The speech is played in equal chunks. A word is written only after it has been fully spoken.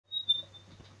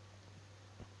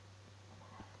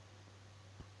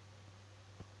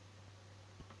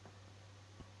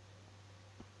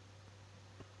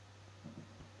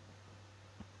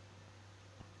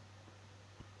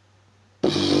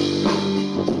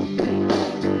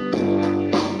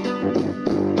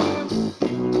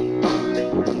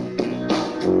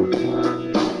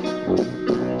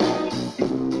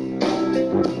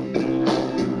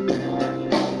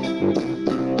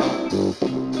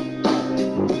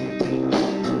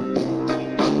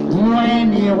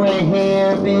when you were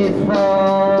here before.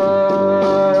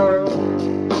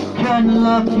 Couldn't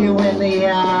look you in the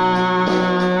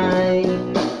eye.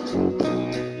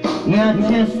 You're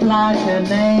just like an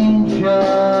angel.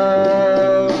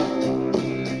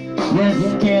 Your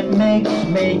skin makes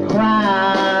me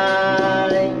cry.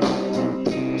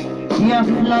 You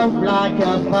float like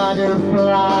a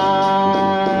butterfly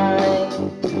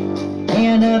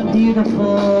in a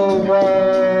beautiful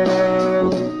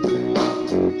world.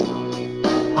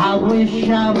 I wish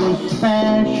I was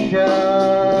special.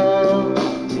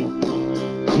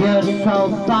 You're so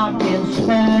fucking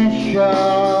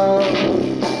special.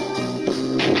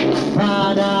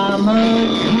 But I'm a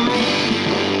creep.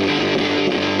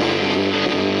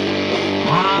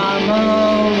 I'm a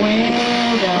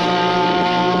weirdo.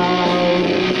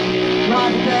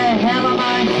 What the hell am I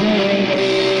doing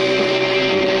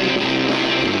here?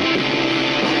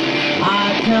 I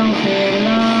don't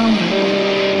belong here.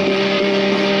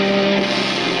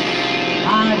 I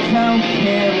don't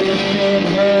care if it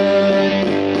hurts.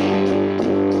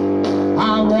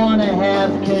 I wanna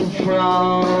have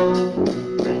control.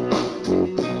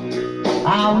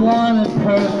 I want a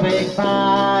perfect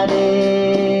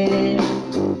body.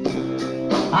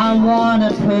 I want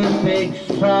a perfect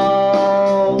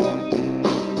soul.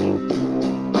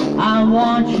 I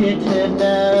want you to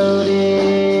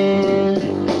notice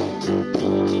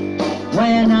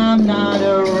when I'm not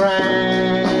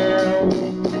around.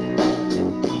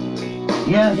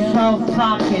 You're so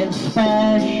fucking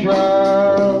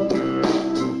special.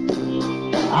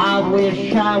 I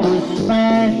wish I was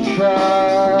special.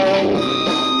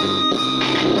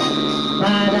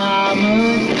 But I'm a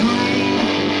creep.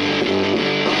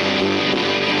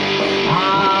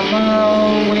 I'm a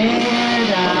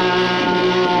weirdo.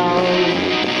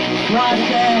 What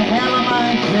the hell am I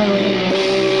doing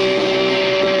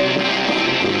here?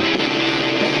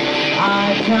 I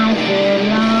don't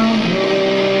belong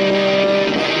here.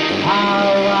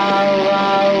 Oh, oh,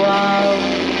 oh, oh.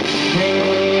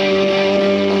 She's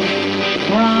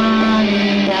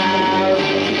running out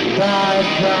the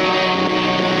door.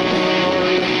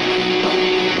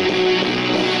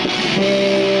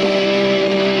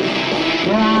 She's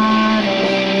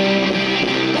running.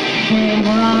 She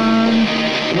run,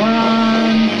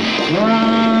 run,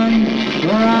 run, run,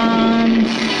 run, run,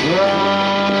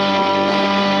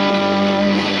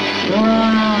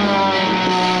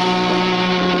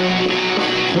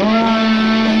 run,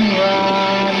 run,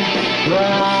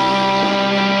 run,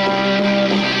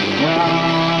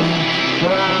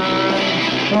 run,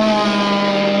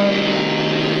 run.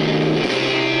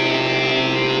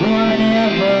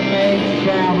 Whatever makes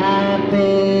you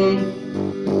happy,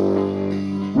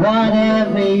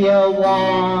 whatever you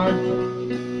want.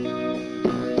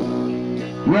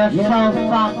 You're so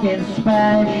fucking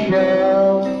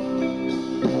special.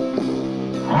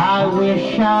 I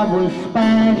wish I was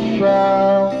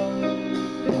special.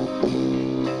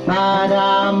 But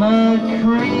I'm a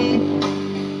creep.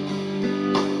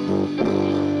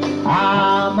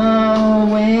 I'm a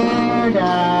weirdo.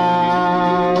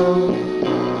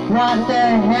 What the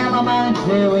hell am I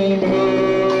doing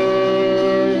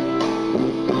here?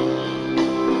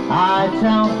 I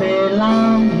don't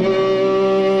belong here.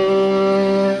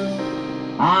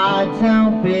 I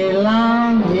don't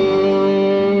belong here.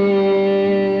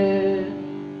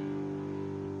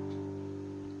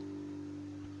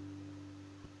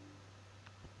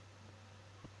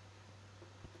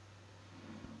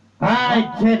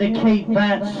 I dedicate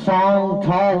that song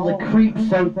to all the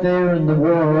creeps out there in the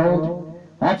world.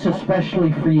 That's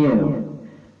especially for you,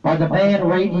 by the band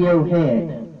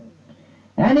Radiohead.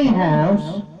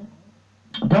 Anyhow,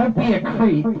 don't be a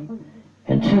creep.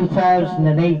 In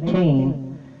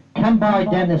 2018, come by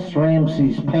Dennis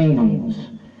Ramsey's paintings.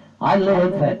 I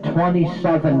live at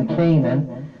 27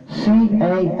 Canaan,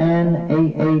 C-A-N-A-A-N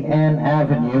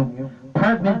Avenue,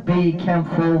 Apartment B,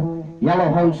 Kempville,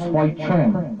 Yellow House, White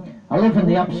Trim. I live in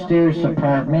the upstairs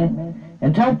apartment,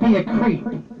 and don't be a creep.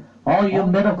 All you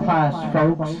middle-class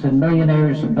folks and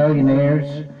millionaires and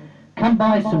billionaires, come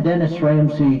buy some Dennis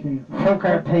Ramsey folk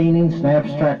art paintings and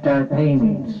abstract art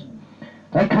paintings.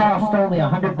 They cost only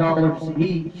 $100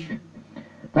 each.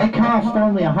 They cost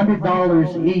only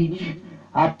 $100 each,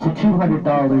 up to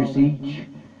 $200 each.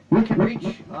 You can reach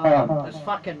this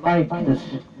fucking mic,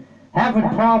 having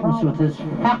problems with this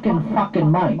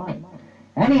fucking mic.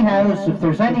 Anyhow, if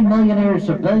there's any millionaires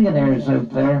or billionaires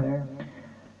out there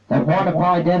that want to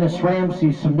buy Dennis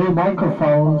Ramsey some new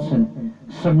microphones and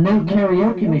some new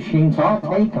karaoke machines, I'll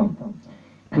take them.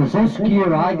 Because this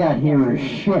gear I got here is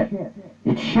shit.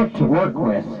 It's shit to work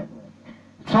with.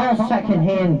 It's all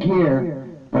second-hand gear,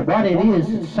 but But what it is,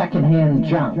 it's secondhand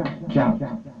junk.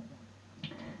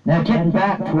 Now getting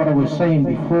back to what I was saying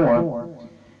before,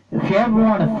 if you ever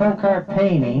want a folk art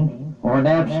painting or an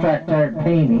abstract art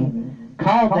painting,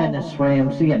 call Dennis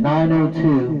Ramsey at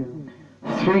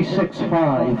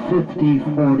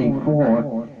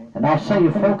 902-365-5044, and I'll sell you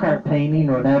a folk art painting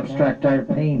or an abstract art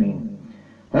painting.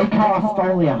 They cost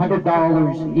only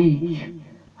 $100 each,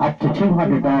 up to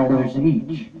 $200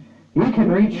 each. You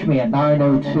can reach me at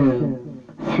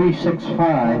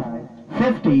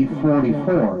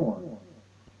 902-365-5044.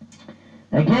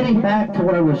 Now getting back to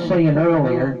what I was saying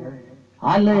earlier,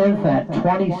 I live at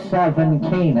 27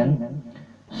 Canaan,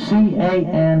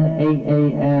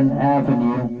 C-A-N-A-A-N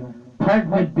Avenue,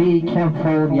 Apartment B,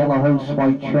 Kempford, Yellow House,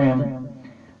 White Trim.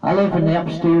 I live in the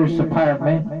upstairs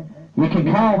apartment. You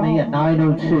can call me at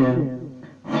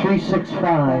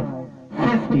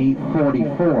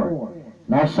 902-365-5044,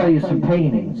 and I'll sell you some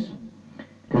paintings.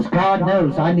 Because God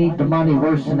knows I need the money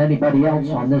worse than anybody else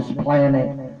on this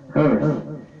planet Earth.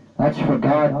 That's for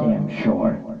goddamn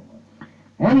sure.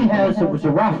 Anyhow, it was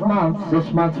a rough month.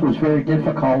 This month was very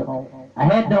difficult. I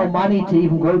had no money to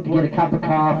even go out to get a cup of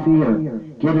coffee or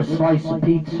get a slice of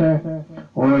pizza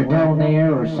or a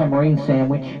donair or a submarine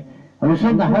sandwich. I was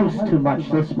in the house too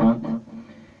much this month.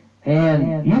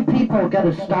 And you people got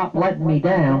to stop letting me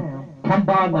down. Come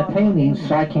buy my paintings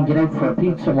so I can get out for a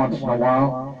pizza once in a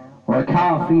while or a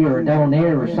coffee or a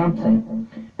donair or something.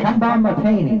 Come buy my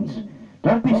paintings.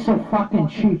 Don't be so fucking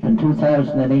cheap in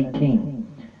 2018.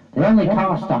 They only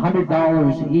cost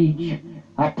 $100 each,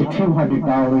 up to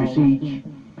 $200 each,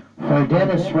 for a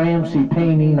Dennis Ramsey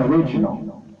painting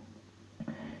original.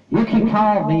 You can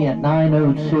call me at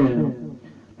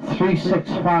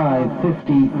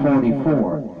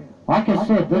 902-365-5044. Like I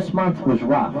said, this month was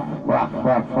rough. It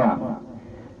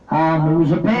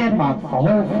was a bad month. The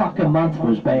whole fucking month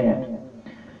was bad.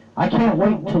 I can't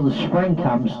wait until the spring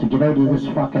comes to get out of this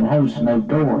fucking house and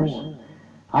outdoors.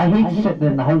 I hate sitting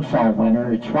in the house all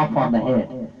winter. It's rough on the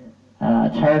head.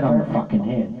 It's hard on the fucking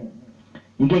head.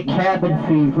 You get cabin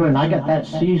fever, and I got that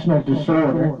seasonal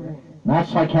disorder. And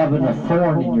that's like having a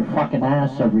thorn in your fucking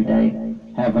ass every day.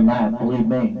 Having that, believe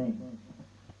me.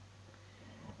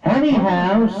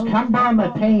 Anyhow, come buy my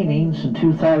paintings in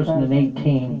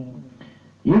 2018.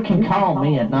 You can call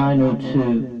me at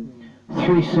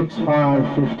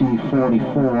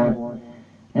 902-365-5044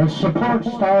 and support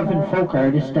starving folk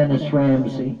artist Dennis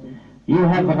Ramsey. You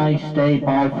have a nice day.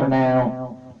 Bye for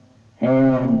now.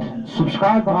 And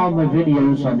subscribe to all my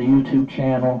videos on the YouTube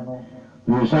channel.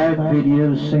 There's art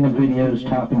videos, singing videos,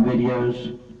 talking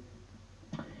videos.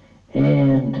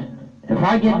 And if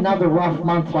I get another rough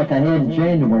month like I had in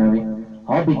January,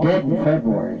 I'll be dead in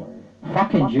February.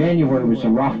 Fucking January was a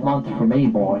rough month for me,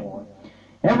 boy.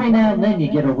 Every now and then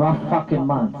you get a rough fucking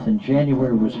month, and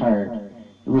January was hard.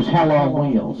 It was hell on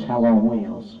wheels, hell on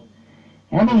wheels.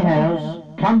 Anyhow,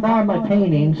 come buy my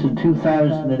paintings in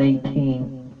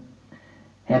 2018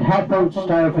 and help out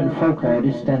starving folk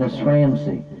artist Dennis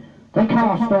Ramsey. They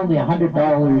cost only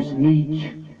 $100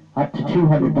 each, up to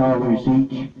 $200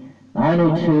 each.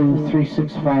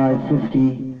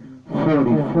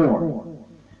 902-365-5044.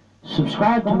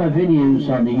 Subscribe to my videos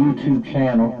on the YouTube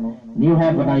channel, and you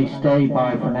have a nice day.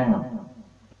 Bye for now.